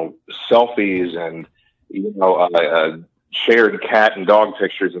selfies and shared cat and dog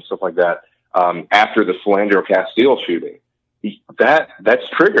pictures and stuff like that after the Philando Castile shooting, that's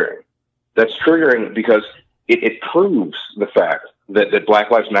triggering. That's triggering because it proves the fact that Black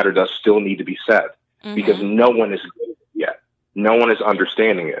Lives Matter does still need to be said because no one is getting it yet. No one is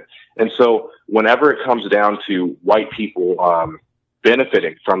understanding it. And so whenever it comes down to white people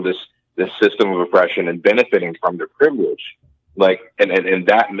benefiting from this system of oppression and benefiting from their privilege, and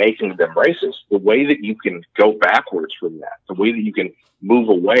that making them racist, the way that you can go backwards from that, the way that you can move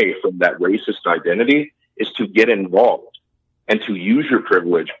away from that racist identity is to get involved and to use your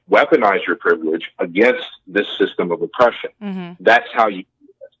privilege, weaponize your privilege against this system of oppression. That's how you do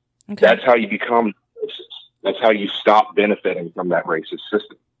it. Okay. That's how you become racist. That's how you stop benefiting from that racist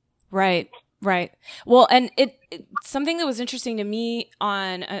system. Right. Well, and it something that was interesting to me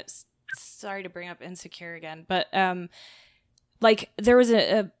on, sorry to bring up Insecure again, but there was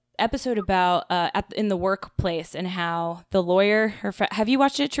a episode about in the workplace and how the lawyer, have you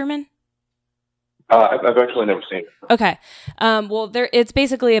watched it, Truman? I've actually never seen it. Okay. It's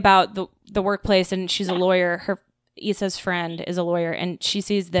basically about the workplace, and she's a lawyer. Her Issa's friend is a lawyer, and she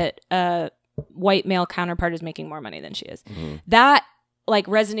sees that a white male counterpart is making more money than she is. That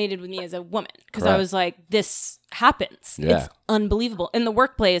resonated with me as a woman because I was like, this happens. Yeah. It's unbelievable. In the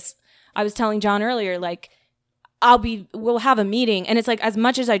workplace, I was telling John earlier, we'll have a meeting, and it's as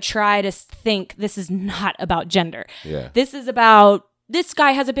much as I try to think this is not about gender. Yeah. This is about this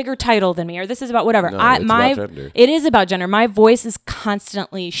guy has a bigger title than me, or this is about whatever. No, it's about gender. It is about gender. My voice is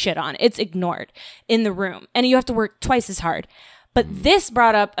constantly shit on. It's ignored in the room, and you have to work twice as hard. But this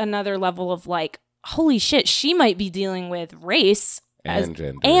brought up another level of holy shit, she might be dealing with race and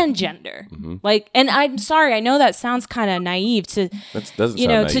gender. And I'm sorry, I know that sounds kind of naive to. That doesn't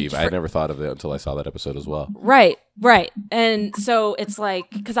sound naive. I never thought of it until I saw that episode as well. Right. And so it's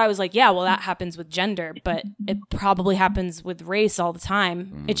because I was that happens with gender, but it probably happens with race all the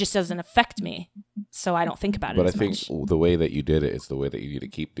time. It just doesn't affect me, so I don't think about it. But I think the way that you did it is the way that you need to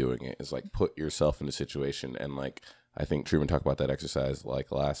keep doing it. Is put yourself in a situation and I think Truman talked about that exercise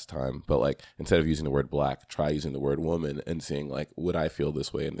last time, but instead of using the word black, try using the word woman and seeing would I feel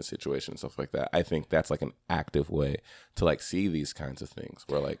this way in this situation and stuff like that. I think that's an active way to see these kinds of things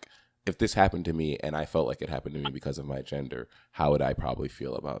where if this happened to me and I felt like it happened to me because of my gender, how would I probably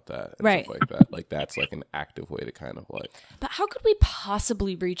feel about that? And stuff like that. That's an active way to kind of But how could we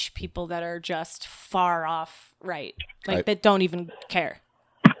possibly reach people that are just far off right? That don't even care?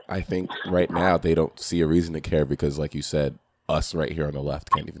 I think right now they don't see a reason to care because, like you said, us right here on the left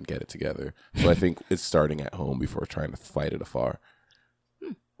can't even get it together. So I think it's starting at home before trying to fight it afar.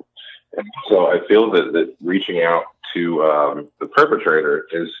 So I feel that reaching out to the perpetrator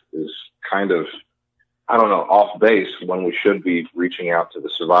is kind of, I don't know, off base when we should be reaching out to the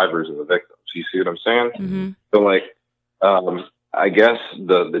survivors and the victims. You see what I'm saying? So I guess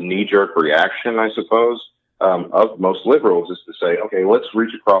the knee-jerk reaction, I suppose, of most liberals is to say, okay, let's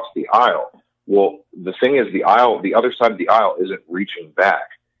reach across the aisle. Well, the thing is, the other side of the aisle isn't reaching back.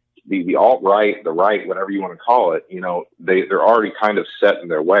 The alt-right, the right, whatever you want to call it, they're already kind of set in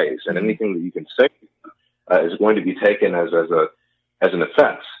their ways, and anything that you can say is going to be taken as an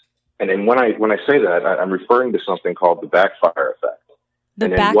offense. And when I say that, I'm referring to something called the backfire effect. The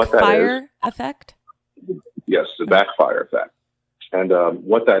backfire effect? Yes, the backfire effect. And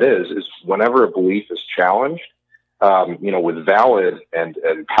what that is whenever a belief is challenged, with valid and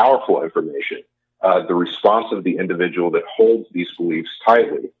powerful information, the response of the individual that holds these beliefs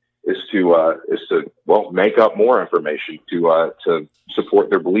tightly is to make up more information to support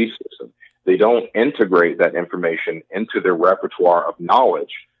their belief system. They don't integrate that information into their repertoire of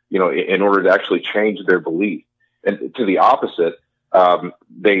knowledge, in order to actually change their belief. And to the opposite,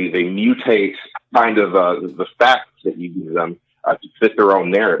 they mutate kind of the facts that you give them to fit their own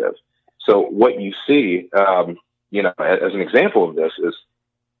narrative. So what you see, as an example of this is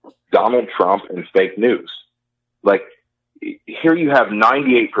Donald Trump and fake news. Here you have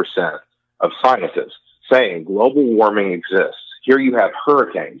 98% of scientists saying global warming exists. Here you have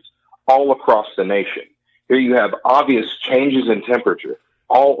hurricanes all across the nation. Here you have obvious changes in temperature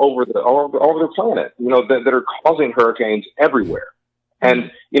all over the planet, that are causing hurricanes everywhere.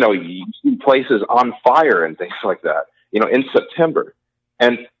 And, you see places on fire and things like that, in September.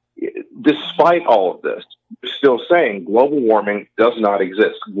 And despite all of this, you're still saying global warming does not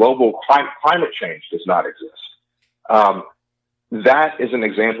exist. Global climate change does not exist. That is an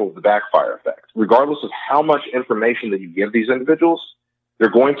example of the backfire effect. Regardless of how much information that you give these individuals, they're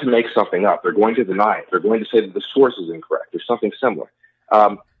going to make something up. They're going to deny it. They're going to say that the source is incorrect or something similar.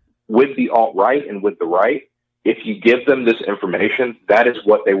 With the alt-right and with the right, if you give them this information, that is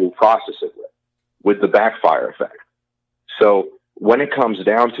what they will process it with the backfire effect. So when it comes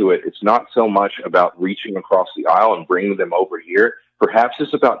down to it, it's not so much about reaching across the aisle and bringing them over here. Perhaps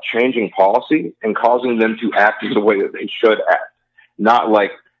it's about changing policy and causing them to act in the way that they should act. Not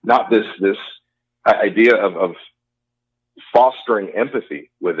this idea of fostering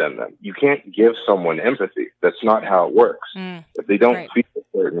empathy within them. You can't give someone empathy. That's not how it works. If they don't feel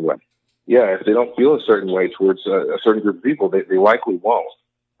a certain way. Yeah, if they don't feel a certain way towards a certain group of people, they likely won't.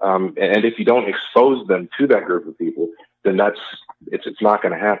 And if you don't expose them to that group of people, then it's not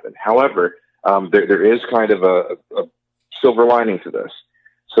going to happen. However, there is kind of a silver lining to this.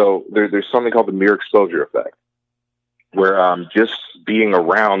 So there's something called the mere exposure effect, where just being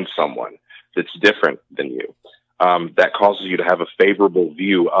around someone that's different than you, that causes you to have a favorable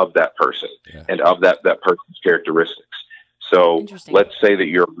view of that person and of that person's characteristics. So let's say that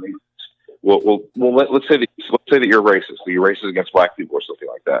you're racist. Well, let's say that you're racist. So you're racist against black people or something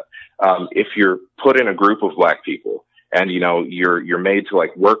like that. If you're put in a group of black people and you're made to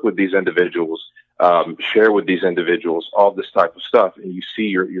work with these individuals, share with these individuals, all this type of stuff, and you see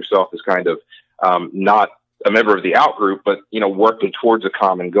yourself as kind of not a member of the out group, but working towards a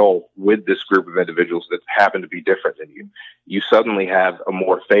common goal with this group of individuals that happen to be different than you, you suddenly have a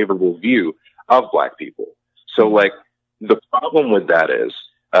more favorable view of black people. So the problem with that is,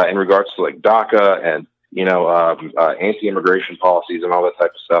 in regards to DACA and anti-immigration policies and all that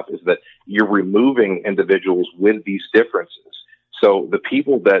type of stuff, is that you're removing individuals with these differences. So the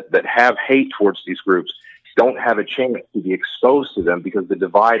people that have hate towards these groups don't have a chance to be exposed to them because the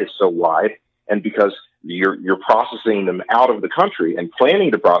divide is so wide, and because you're processing them out of the country and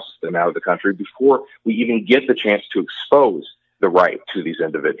planning to process them out of the country before we even get the chance to expose the right to these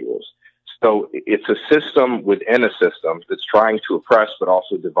individuals. So it's a system within a system that's trying to oppress but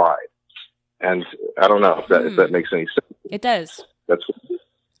also divide. And I don't know if that makes any sense. It does.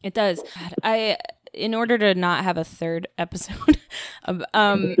 It does. In order to not have a third episode,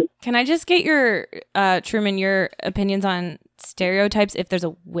 can I just get your, Truman, your opinions on stereotypes, if there's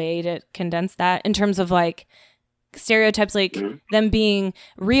a way to condense that in terms of stereotypes, them being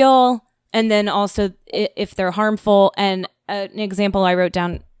real, and then also if they're harmful. And an example I wrote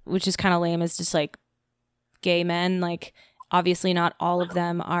down, which is kind of lame, is just gay men. Obviously not all of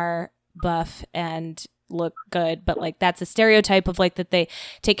them are buff and look good, but that's a stereotype of that they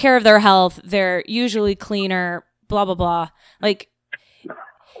take care of their health, they're usually cleaner, blah blah blah.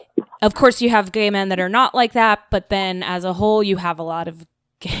 Of course you have gay men that are not like that, but then as a whole you have a lot of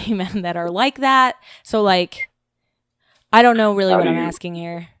gay men that are like that. So I don't know really what I'm asking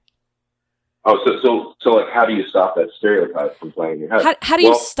here. Oh, so how do you stop that stereotype from playing in your head? How do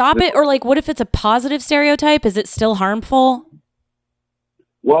you stop it? Or what if it's a positive stereotype? Is it still harmful?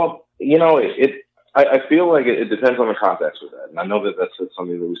 Well, I feel like it depends on the context with that. And I know that that's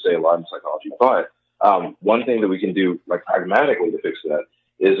something that we say a lot in psychology. But one thing that we can do pragmatically to fix that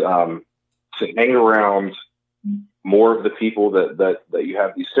is to hang around more of the people that you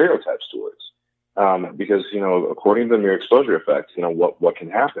have these stereotypes towards. Because, according to the mere exposure effect, what can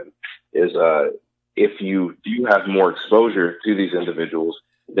happen is if you do have more exposure to these individuals,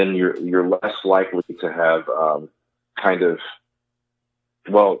 then you're less likely to have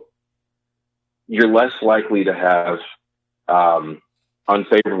you're less likely to have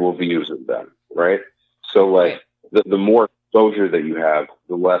unfavorable views of them, right? So the more exposure that you have,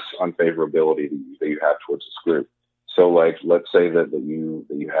 the less unfavorability that you have towards this group. So let's say that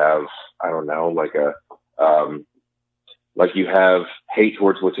you have, I don't know, you have hate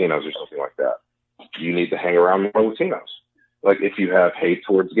towards Latinos or something like that. You need to hang around more Latinos. If you have hate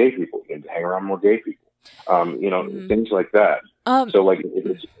towards gay people, you need to hang around more gay people. Things like that. So if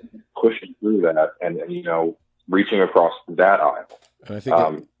it's pushing through that and reaching across that aisle. And I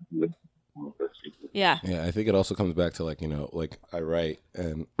think yeah, I think it also comes back to I write,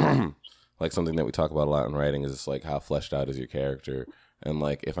 and something that we talk about a lot in writing is just how fleshed out is your character. And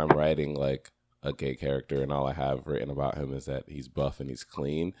if I'm writing a gay character and all I have written about him is that he's buff and he's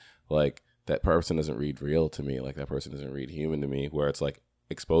clean, that person doesn't read real to me. Like that person doesn't read human to me, where it's like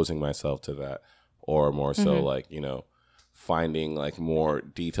exposing myself to that, or more so like, you know, finding like more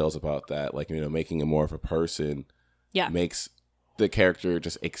details about that, like, you know, making it more of a person makes the character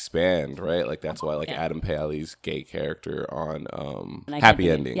just expand, right? Like that's why like Adam Pale's gay character on Happy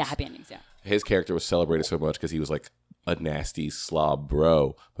Endings. Yeah, Happy Endings, his character was celebrated so much because he was like a nasty slob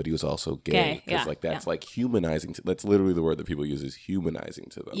bro, but he was also gay. Because like that's like humanizing. That's literally the word that people use, is humanizing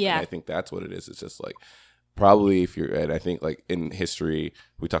to them. Yeah. And I think that's what it is. It's just like, probably if you're, and I think like in history,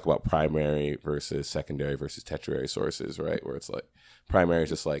 we talk about primary versus secondary versus tertiary sources, right? Where it's like primary is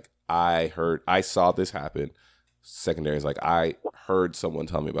just like, I saw this happen. Secondary is like, I heard someone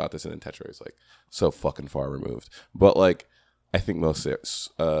tell me about this. And then tertiary is like so fucking far removed. But like, I think most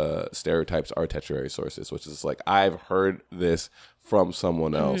stereotypes are tertiary sources, which is like, I've heard this from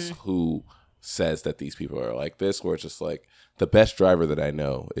someone else who says that these people are like this, where it's just like, the best driver that I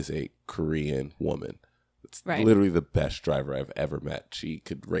know is a Korean woman. It's literally the best driver I've ever met. She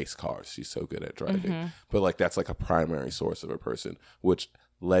could race cars. She's so good at driving. But like, that's like a primary source of a person, which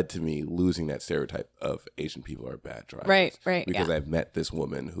led to me losing that stereotype of Asian people are bad drivers. Right. Because I've met this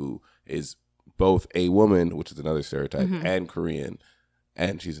woman who is both a woman, which is another stereotype, and Korean,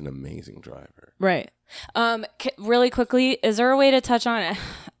 and she's an amazing driver. Right. Really quickly, is there a way to touch on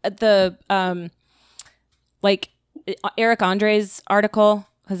the like Eric Andre's article?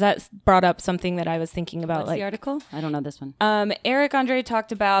 Because that brought up something that I was thinking about. What's the article? I don't know this one. Eric Andre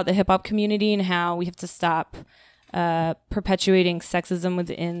talked about the hip hop community and how we have to stop perpetuating sexism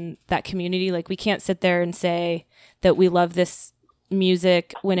within that community. Like, we can't sit there and say that we love this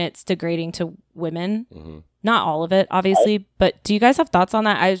music when it's degrading to women. Not all of it, obviously, but do you guys have thoughts on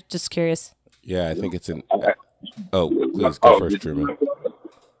that? I was just curious. Yeah, I think it's an. Oh, please go first, Truman.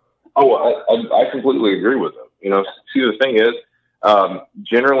 I completely agree with them. You know, see, the thing is,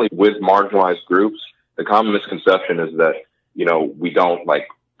 generally with marginalized groups, the common misconception is that, you know, we don't like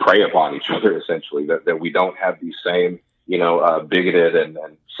prey upon each other, essentially, that we don't have these same, you know, bigoted and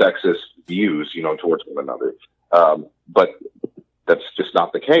sexist views, you know, towards one another. But that's just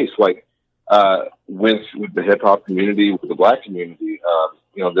not the case. Like, with the hip hop community, with the Black community,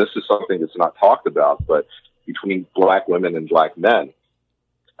 you know, this is something that's not talked about, but between Black women and Black men,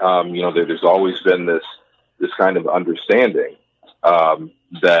 you know, there's always been this kind of understanding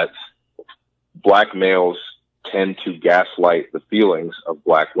that Black males tend to gaslight the feelings of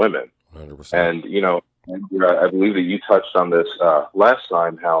Black women. 100%. And, you know, I believe that you touched on this last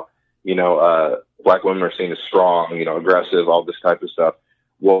time, how, you know, Black women are seen as strong, you know, aggressive, all this type of stuff.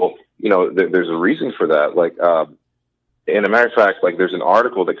 Well, you know, there's a reason for that. Like, and a matter of fact, like, there's an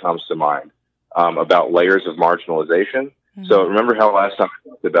article that comes to mind about layers of marginalization. So remember how last time I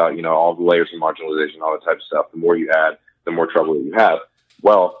talked about, you know, all the layers of marginalization, all that type of stuff. The more you add, the more trouble you have.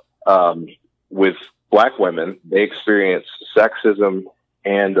 Well, with Black women, they experience sexism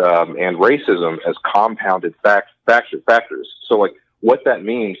and racism as compounded factors. So, like, what that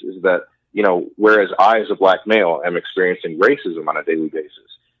means is that, you know, whereas I, as a Black male, am experiencing racism on a daily basis,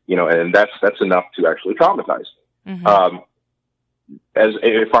 you know, and that's enough to actually traumatize me. As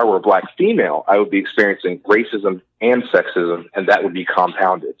if I were a Black female, I would be experiencing racism and sexism, and that would be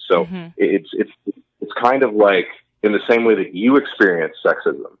compounded. So it's kind of like, in the same way that you experience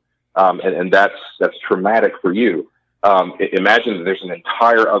sexism, and that's traumatic for you. Imagine that there's an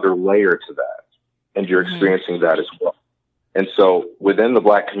entire other layer to that, and you're experiencing that as well. And so within the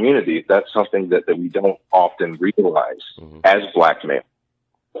Black community, that's something that we don't often realize as Black male,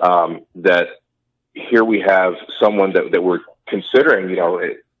 that here we have someone that we're considering, you know,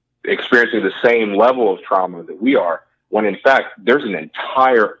 experiencing the same level of trauma that we are, when in fact, there's an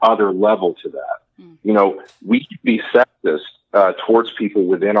entire other level to that. You know, we can be sexist towards people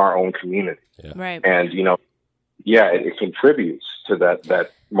within our own community. Yeah. Right. And, you know, it contributes to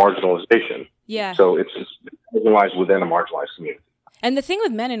that marginalization. Yeah. So it's marginalized within a marginalized community. And the thing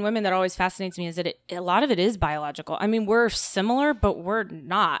with men and women that always fascinates me is that a lot of it is biological. I mean, we're similar, but we're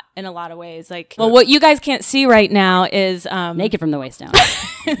not in a lot of ways. Like, well, what you guys can't see right now is naked from the waist down.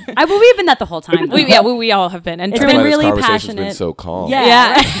 We've been that the whole time. We all have been. And it's That's been why really this conversation's passionate. been so calm.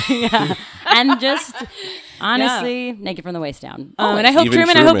 Yeah. And just honestly, naked from the waist down. and I hope Even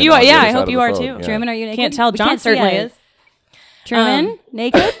Truman, I hope you are. on the Yeah, other I side hope of you the are phone, too. yeah. Truman, are you naked? Can't tell. We John can't see certainly it. is. Truman,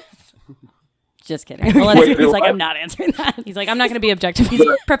 naked? Just kidding. Well, he's like, I'm not answering that. He's like, I'm not going to be objective. He's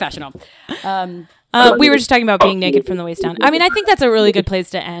professional. We were just talking about being naked from the waist down. I mean, I think that's a really good place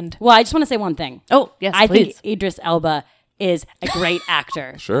to end. Well, I just want to say one thing. Oh, yes, I please. think Idris Elba is a great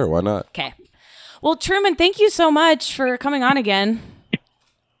actor. Sure, why not? Okay. Well, Truman, thank you so much for coming on again.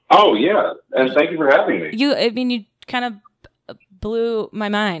 Oh, yeah. And thank you for having me. You kind of blew my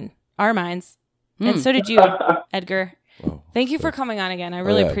mind. our minds. And so did you, Edgar. Oh, Thank you for coming on again. I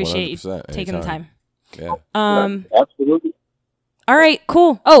really appreciate you 100%, taking the anytime. time. Yeah. Absolutely. All right,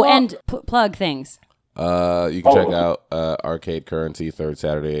 cool. Oh, Well, and plug things. You can check out Arcade Currency third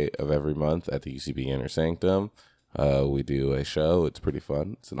Saturday of every month at the UCB Inner Sanctum. We do a show. It's pretty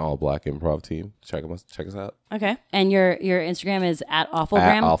fun. It's an all-black improv team. Check us out. okay. And your Instagram is at At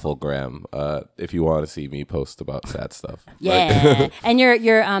Awfulgram. Awfulgram. If you want to see me post about sad stuff. Yeah. And your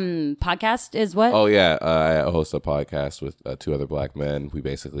podcast is what? Oh yeah, I host a podcast with two other black men. We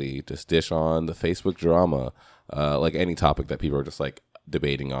basically just dish on the Facebook drama, like any topic that people are just like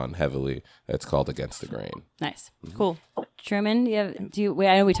debating on heavily. It's called Against the Grain. Nice. Cool. Truman, I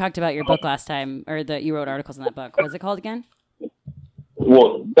know we talked about your book last time, or that you wrote articles in that book. What was it called again?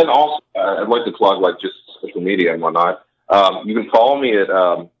 Well, then also, I'd like to plug like just social media and whatnot. You can follow me at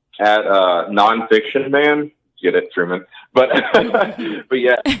Nonfiction Man. Get it, Truman? But but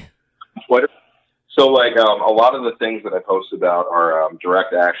yeah, Twitter. So like a lot of the things that I post about are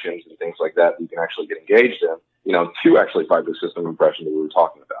direct actions and things like that you can actually get engaged in. To actually fight the system impression that we were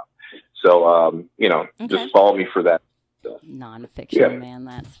talking about. So just follow me for that. Nonfiction, man.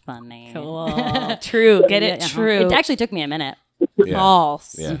 That's funny. Cool. True. Get it? True. It actually took me a minute. Yeah.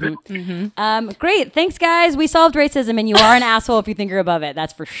 False. Yeah. Great. Thanks, guys. We solved racism, and you are an asshole if you think you're above it.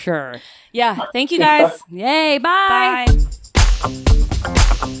 That's for sure. Yeah. Thank you, guys. Yay. Bye. Bye.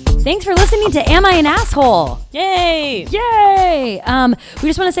 Thanks for listening to Am I an Asshole? Yay. Yay! We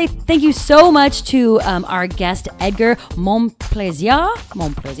just want to say thank you so much to our guest, Edgar Montplaisir,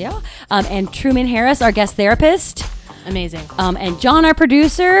 and Truman Harris, our guest therapist. Amazing. And John, our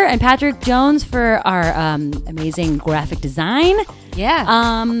producer, and Patrick Jones for our amazing graphic design.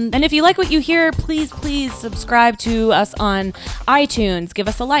 Yeah. And if you like what you hear, please subscribe to us on iTunes. Give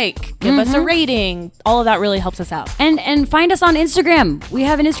us a like. Give us a rating. All of that really helps us out. And find us on Instagram. We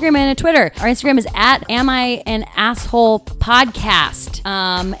have an Instagram and a Twitter. Our Instagram is at Am I an Asshole Podcast.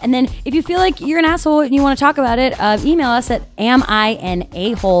 And then if you feel like you're an asshole and you want to talk about it, email us at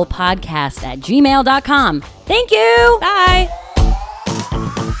amIanaholepodcast@gmail.com. Thank you. Bye.